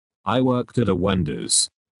I worked at a Wendy's.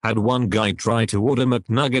 Had one guy try to order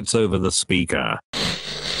McNuggets over the speaker.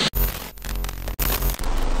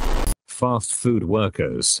 Fast food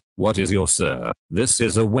workers, what is your sir? This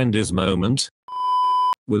is a Wendy's moment.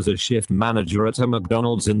 Was a shift manager at a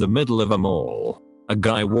McDonald's in the middle of a mall. A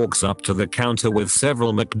guy walks up to the counter with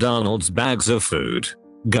several McDonald's bags of food.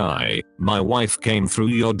 Guy, my wife came through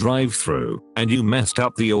your drive-thru and you messed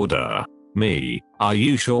up the order. Me, are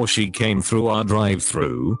you sure she came through our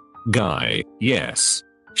drive-thru? Guy, yes.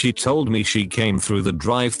 She told me she came through the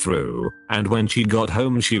drive-thru, and when she got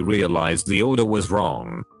home she realized the order was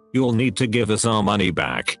wrong. You'll need to give us our money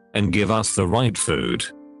back and give us the right food.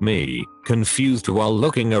 Me, confused while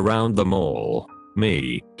looking around the mall.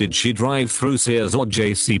 Me, did she drive through Sears or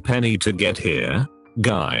JCPenney to get here?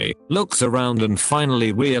 Guy, looks around and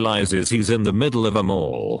finally realizes he's in the middle of a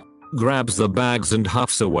mall. Grabs the bags and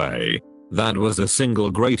huffs away. That was the single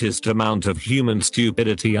greatest amount of human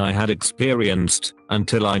stupidity I had experienced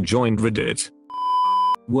until I joined Reddit.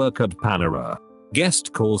 Work at Panera.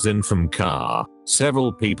 Guest calls in from car,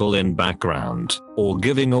 several people in background, all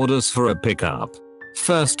giving orders for a pickup.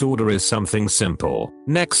 First order is something simple.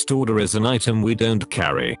 Next order is an item we don't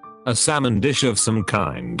carry. A salmon dish of some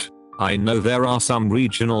kind. I know there are some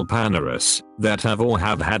regional Paneras that have or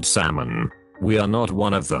have had salmon. We are not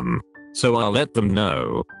one of them. So I'll let them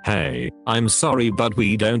know, hey, I'm sorry but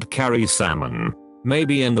we don't carry salmon.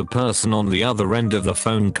 Maybe and the person on the other end of the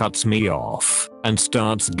phone cuts me off and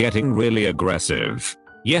starts getting really aggressive.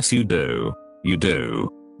 Yes you do. You do.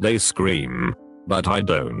 They scream. But I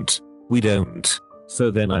don't. We don't.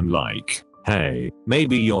 So then I'm like, hey,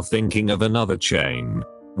 maybe you're thinking of another chain.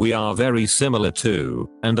 We are very similar too,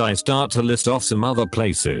 and I start to list off some other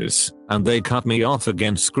places, and they cut me off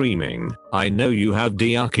again screaming, I know you have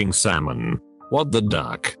yucking salmon. What the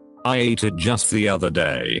duck? I ate it just the other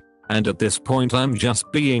day. And at this point I'm just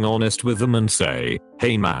being honest with them and say,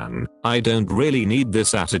 hey man, I don't really need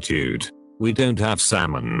this attitude. We don't have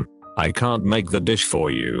salmon. I can't make the dish for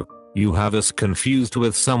you. You have us confused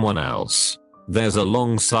with someone else. There's a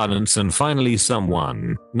long silence and finally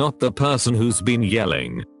someone, not the person who's been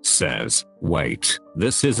yelling, says, wait,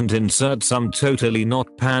 this isn't insert some totally not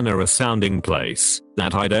Panera sounding place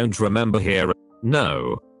that I don't remember here.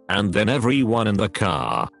 No. And then everyone in the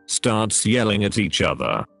car starts yelling at each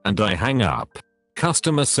other, and I hang up.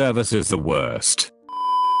 Customer service is the worst.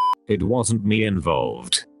 It wasn't me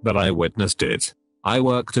involved, but I witnessed it. I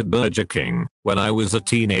worked at Burger King when I was a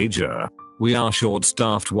teenager. We are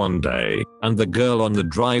short-staffed one day, and the girl on the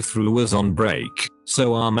drive-thru was on break,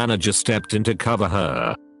 so our manager stepped in to cover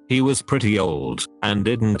her. He was pretty old and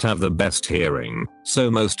didn't have the best hearing, so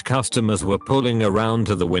most customers were pulling around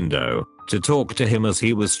to the window to talk to him as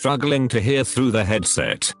he was struggling to hear through the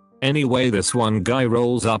headset. Anyway, this one guy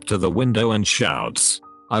rolls up to the window and shouts,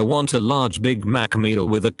 I want a large Big Mac meal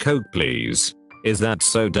with a Coke please. Is that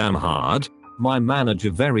so damn hard? My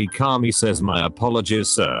manager very calmly says, my apologies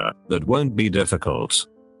sir, that won't be difficult.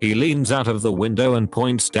 He leans out of the window and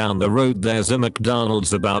points down the road. There's a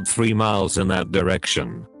McDonald's about 3 miles in that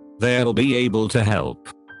direction. They'll be able to help.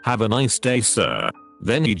 Have a nice day sir.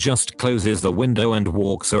 Then he just closes the window and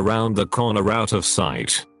walks around the corner out of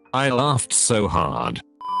sight. I laughed so hard.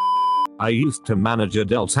 I used to manage a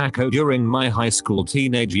Del Taco during my high school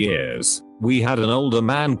teenage years. We had an older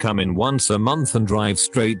man come in once a month and drive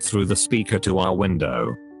straight through the speaker to our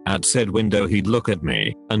window. At said window he'd look at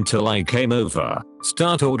me until I came over,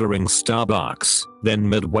 start ordering Starbucks, then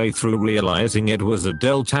midway through realizing it was a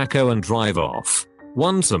Del Taco and drive off.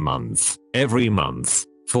 Once a month, every month,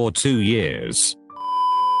 for 2 years.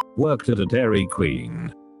 Worked at a Dairy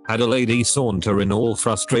Queen. Had a lady saunter in all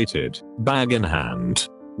frustrated, bag in hand.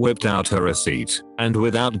 Whipped out her receipt, and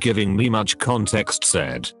without giving me much context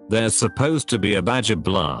said, there's supposed to be a badger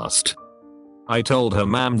blast. I told her,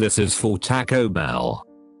 ma'am, this is for Taco Bell.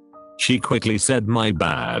 She quickly said my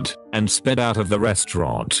bad, and sped out of the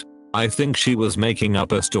restaurant. I think she was making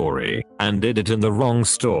up a story, and did it in the wrong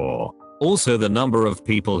store. Also the number of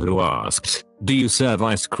people who asked, do you serve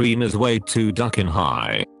ice cream is way too duckin'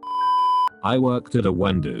 high. I worked at a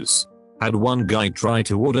Wendy's. Had one guy try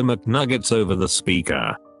to order McNuggets over the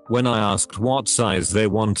speaker. When I asked what size they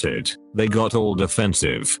wanted, they got all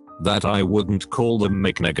defensive that I wouldn't call them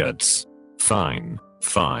McNuggets. Fine,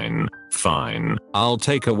 I'll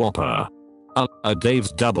take a Whopper. A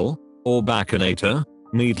Dave's Double? Or Baconator?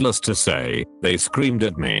 Needless to say, they screamed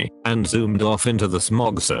at me and zoomed off into the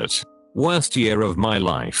smog set. Worst year of my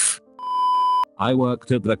life. I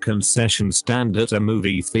worked at the concession stand at a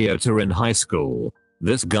movie theater in high school.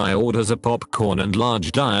 This guy orders a popcorn and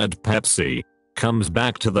large diet Pepsi. Comes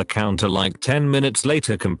back to the counter like 10 minutes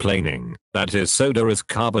later complaining that his soda is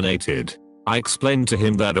carbonated. I explained to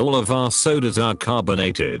him that all of our sodas are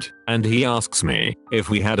carbonated, and he asks me if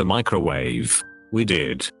we had a microwave. We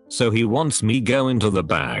did, so he wants me go into the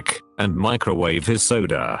back and microwave his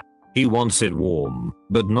soda. He wants it warm,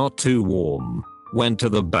 but not too warm. Went to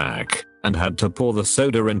the back and had to pour the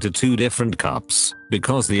soda into 2 different cups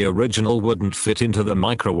because the original wouldn't fit into the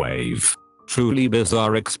microwave. Truly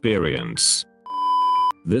bizarre experience.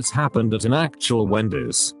 This happened at an actual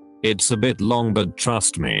Wendy's. It's a bit long, but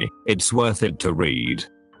trust me, it's worth it to read.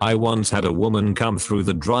 I once had a woman come through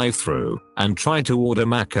the drive-thru and try to order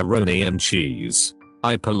macaroni and cheese.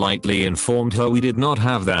 I politely informed her we did not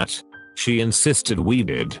have that. She insisted we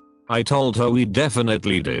did. I told her we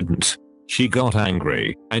definitely didn't. She got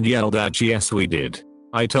angry and yelled at yes we did.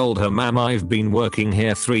 I told her, ma'am, I've been working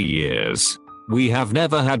here 3 years. We have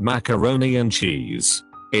never had macaroni and cheese.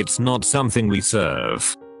 It's not something we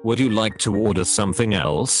serve. Would you like to order something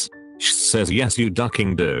else? She says yes you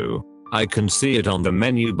ducking do. I can see it on the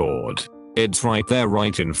menu board. It's right there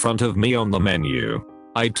right in front of me on the menu.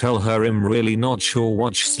 I tell her I'm really not sure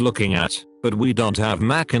what she's looking at, but we don't have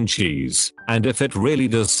mac and cheese, and if it really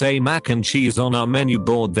does say mac and cheese on our menu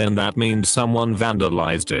board then that means someone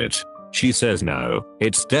vandalized it. She says no,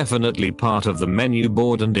 it's definitely part of the menu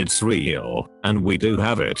board and it's real, and we do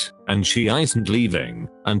have it, and she isn't leaving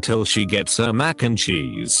until she gets her mac and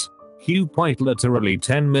cheese. Cue quite literally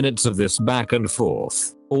 10 minutes of this back and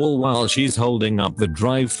forth, all while she's holding up the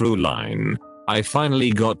drive-through line. I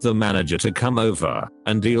finally got the manager to come over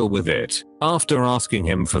and deal with it, after asking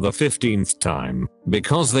him for the 15th time,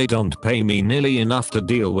 because they don't pay me nearly enough to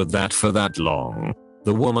deal with that for that long.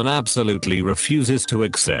 The woman absolutely refuses to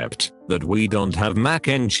accept that we don't have mac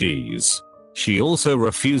and cheese. She also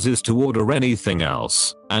refuses to order anything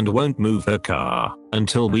else and won't move her car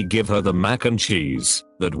until we give her the mac and cheese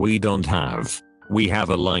that we don't have. We have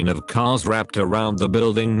a line of cars wrapped around the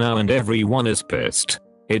building now and everyone is pissed.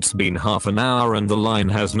 It's been half an hour and the line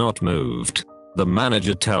has not moved. The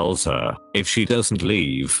manager tells her if she doesn't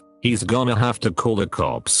leave, he's gonna have to call the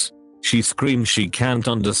cops. She screams she can't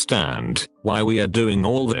understand why we are doing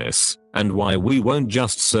all this and why we won't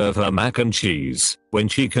just serve her mac and cheese when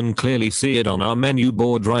she can clearly see it on our menu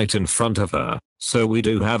board right in front of her. So we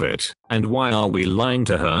do have it, and why are we lying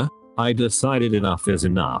to her? I decided enough is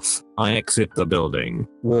enough. I exit the building,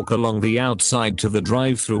 walk along the outside to the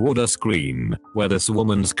drive-thru order screen where this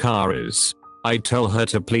woman's car is. I tell her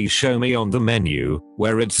to please show me on the menu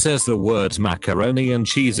where it says the words macaroni and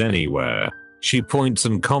cheese anywhere. She points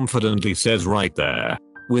and confidently says right there,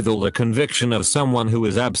 with all the conviction of someone who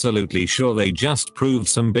is absolutely sure they just proved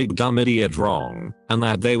some big dumb idiot wrong, and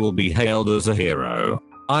that they will be hailed as a hero.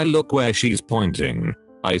 I look where she's pointing.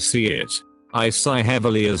 I see it. I sigh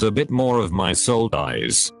heavily as a bit more of my soul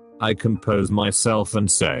dies. I compose myself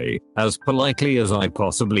and say, as politely as I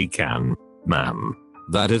possibly can, ma'am,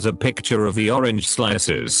 that is a picture of the orange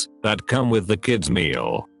slices that come with the kids'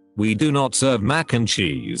 meal. We do not serve mac and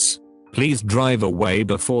cheese. Please drive away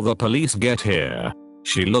before the police get here.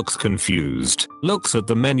 She looks confused, looks at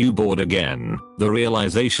the menu board again. The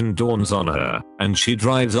realization dawns on her, and she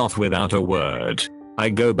drives off without a word. I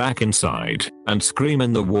go back inside and scream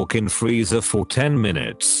in the walk-in freezer for 10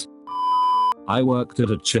 minutes. I worked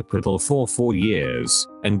at a Chipotle for 4 years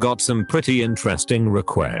and got some pretty interesting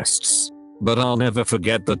requests. But I'll never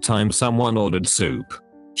forget the time someone ordered soup.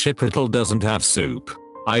 Chipotle doesn't have soup.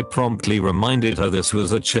 I promptly reminded her this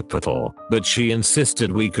was a Chipotle, but she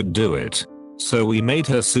insisted we could do it. So we made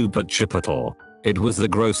her soup at Chipotle. It was the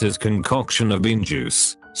grossest concoction of bean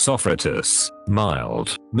juice, sophronitis,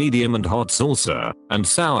 mild, medium and hot salsa, and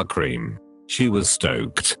sour cream. She was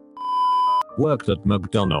stoked. Worked at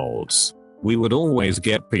McDonald's. We would always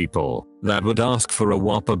get people that would ask for a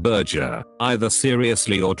Whopper burger, either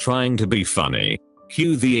seriously or trying to be funny.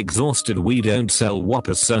 Cue the exhausted "we don't sell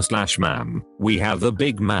Whoppers sir/ma'am, we have the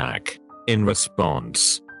Big Mac." In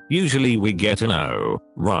response, usually we get an "oh,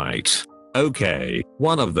 right. Okay,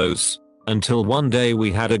 one of those." Until one day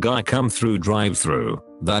we had a guy come through drive-thru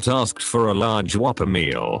that asked for a large Whopper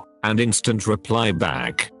meal, and instant reply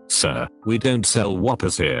back, "Sir, we don't sell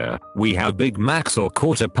Whoppers here, we have Big Macs or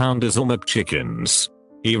Quarter Pounders or McChickens."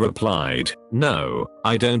 He replied, "No,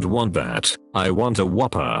 I don't want that, I want a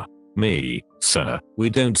Whopper." Me, "Sir, we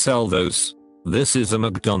don't sell those. This is a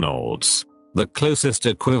McDonald's. The closest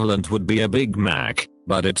equivalent would be a Big Mac,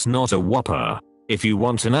 but it's not a Whopper. If you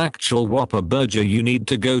want an actual Whopper burger you need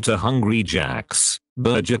to go to Hungry Jack's,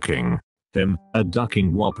 Burger King." Him, "A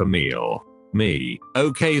ducking Whopper meal." Me,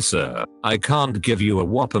 "Okay sir, I can't give you a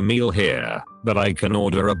Whopper meal here, but I can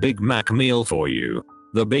order a Big Mac meal for you."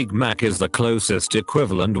 The Big Mac is the closest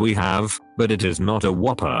equivalent we have, but it is not a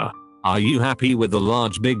Whopper. Are you happy with the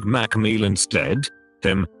large Big Mac meal instead?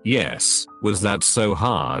 Him, yes. Was that so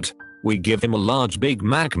hard? We give him a large Big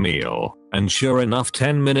Mac meal, and sure enough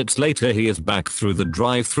 10 minutes later he is back through the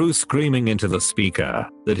drive-thru screaming into the speaker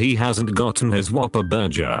that he hasn't gotten his Whopper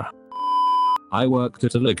burger. I worked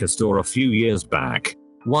at a liquor store a few years back.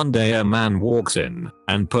 One day a man walks in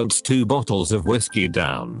and puts 2 bottles of whiskey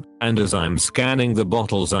down, and as I'm scanning the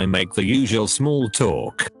bottles I make the usual small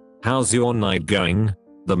talk. How's your night going?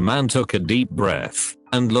 The man took a deep breath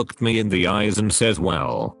and looked me in the eyes and says,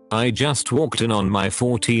 well, I just walked in on my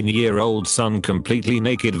 14-year-old son completely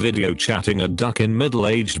naked video chatting a ducking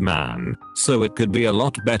middle-aged man, so it could be a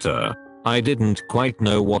lot better. I didn't quite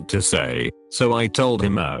know what to say, so I told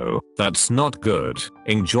him, oh, that's not good,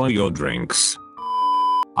 enjoy your drinks.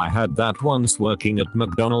 I had that once working at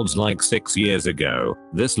McDonald's like 6 years ago.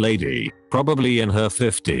 This lady, probably in her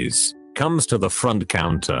 50s, comes to the front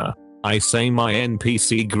counter. I say my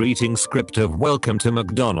NPC greeting script of welcome to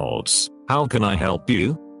McDonald's, how can I help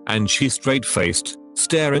you? And she straight-faced,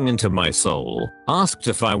 staring into my soul, asked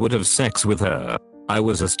if I would have sex with her. I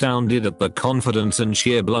was astounded at the confidence and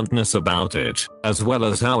sheer bluntness about it, as well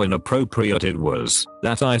as how inappropriate it was,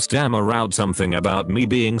 that I stammer out something about me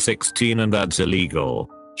being 16 and that's illegal.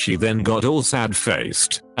 She then got all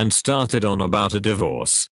sad-faced and started on about a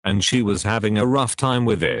divorce, and she was having a rough time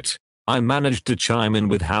with it. I managed to chime in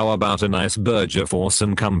with how about a nice burger for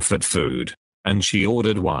some comfort food, and she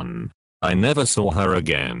ordered one. I never saw her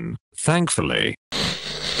again, thankfully.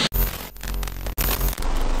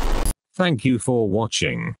 Thank you for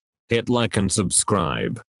watching. Hit like and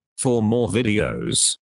subscribe for more videos.